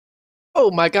Oh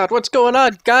my god, what's going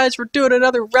on, guys? We're doing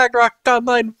another Ragnarok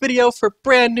Online video for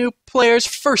brand new players.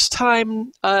 First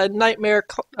time Nightmare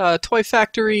Toy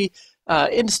Factory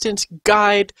instance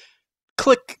guide.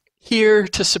 Click here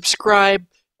to subscribe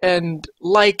and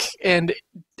like and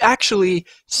actually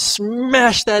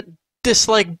smash that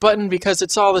dislike button because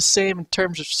it's all the same in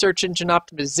terms of search engine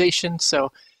optimization.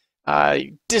 So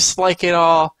dislike it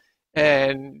all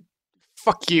and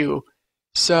fuck you.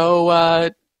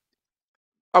 So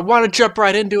I want to jump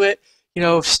right into it. You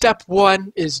know, step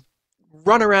one is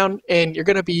run around and you're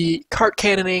going to be cart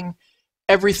cannoning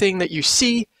everything that you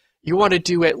see. You want to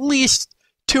do at least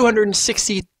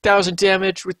 260,000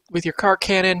 damage with your cart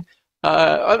cannon.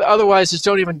 Otherwise, just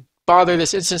don't even bother.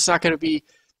 This instant's not going to be,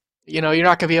 you're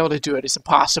not going to be able to do it. It's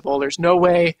impossible. There's no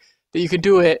way that you can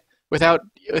do it without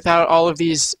all of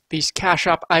these cash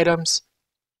up items.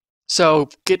 So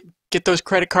get those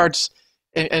credit cards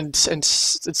and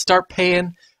start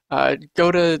paying.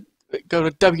 Go to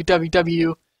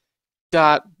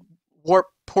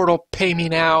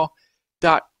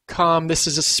www.warpportalpaymenow.com. This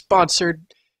is a sponsored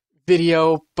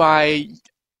video by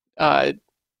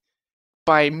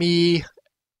me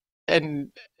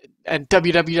and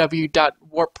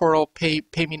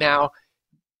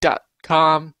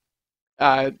www.warpportalpaymenow.com.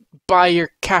 Buy your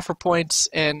Kafir points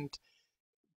and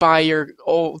buy your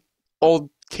old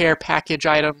care package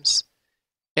items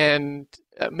and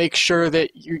make sure that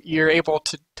you're able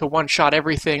to one-shot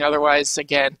everything. Otherwise,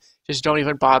 again, just don't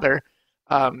even bother.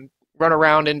 Run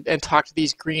around and talk to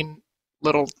these green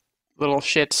little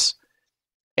shits,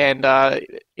 and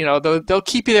they'll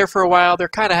keep you there for a while. They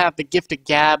kind of have the gift of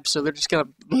gab, so they're just gonna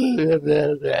blah,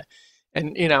 blah, blah,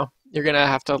 and you're gonna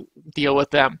have to deal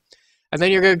with them. And then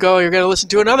you're gonna listen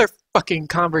to another fucking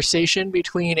conversation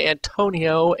between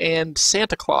Antonio and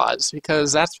Santa Claus,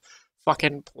 because that's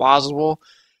fucking plausible.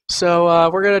 So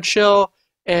we're gonna chill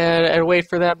and wait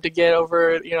for them to get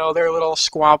over their little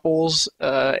squabbles.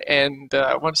 And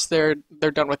once they're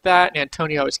done with that, and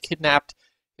Antonio has kidnapped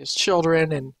his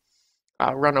children and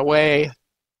run away,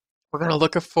 we're gonna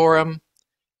look for him,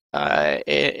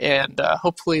 and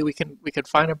hopefully we can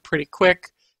find him pretty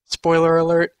quick. Spoiler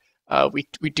alert: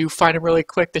 we do find him really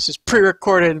quick. This is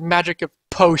pre-recorded, magic of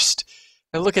post.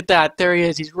 And look at that, there he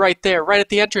is. He's right there, right at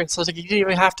the entrance. So it's like you didn't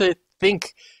even have to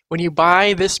think. When you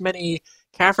buy this many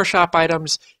Kafir Shop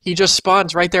items, he just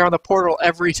spawns right there on the portal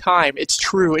every time. It's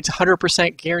true. It's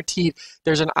 100% guaranteed.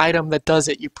 There's an item that does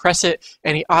it. You press it,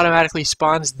 and he automatically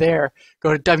spawns there.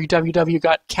 Go to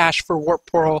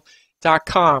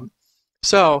www.cashforwarpportal.com.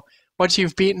 So once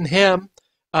you've beaten him,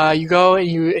 you go and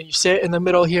you sit in the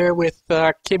middle here with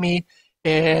Kimmy,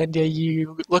 and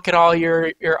you look at all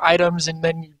your items, and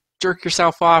then you jerk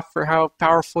yourself off for how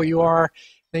powerful you are.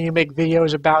 Then you make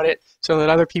videos about it so that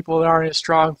other people that aren't as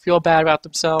strong feel bad about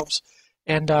themselves.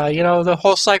 And, the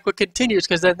whole cycle continues,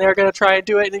 because then they're going to try and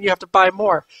do it, and then you have to buy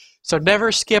more. So never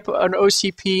skip an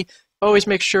OCP. Always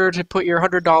make sure to put your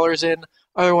 $100 in.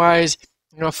 Otherwise,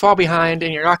 fall behind,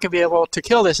 and you're not going to be able to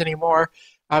kill this anymore,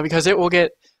 because it will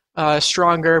get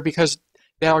stronger, because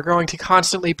they are going to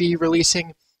constantly be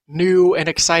releasing new and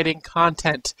exciting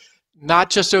content. Not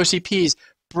just OCPs,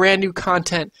 brand new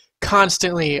content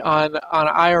constantly on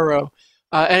IRO.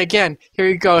 And again, here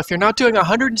you go. If you're not doing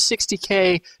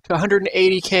 160k to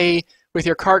 180k with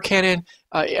your cart cannon,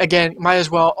 again, might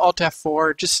as well Alt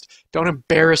F4. Just don't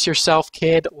embarrass yourself,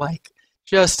 kid. Like,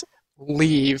 just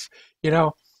leave.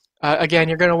 Again,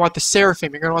 you're going to want the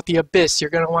Seraphim. You're going to want the Abyss. You're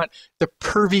going to want the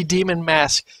Pervy Demon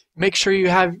Mask. Make sure you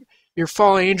have your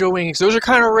Fallen Angel Wings. Those are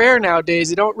kind of rare nowadays.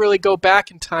 They don't really go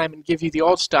back in time and give you the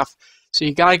old stuff. So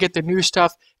you got to get the new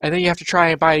stuff, and then you have to try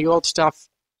and buy the old stuff.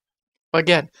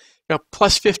 Again,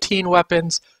 plus 15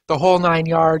 weapons, the whole 9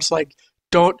 yards. Like,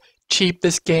 don't cheap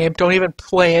this game. Don't even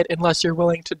play it unless you're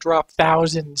willing to drop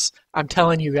thousands. I'm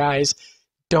telling you guys,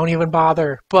 don't even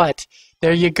bother. But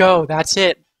there you go. That's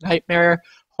it. Nightmare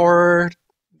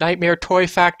Toy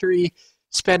Factory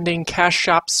spending cash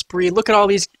shop spree. Look at all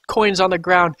these coins on the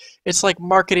ground. It's like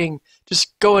marketing.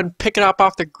 Just go and pick it up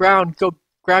off the ground. Go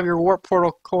grab your Warp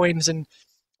Portal coins and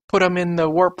put them in the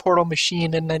Warp Portal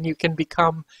machine, and then you can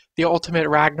become the ultimate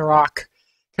Ragnarok.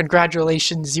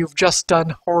 Congratulations, you've just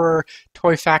done Horror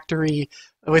Toy Factory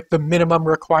with the minimum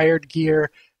required gear.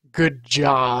 Good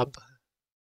job.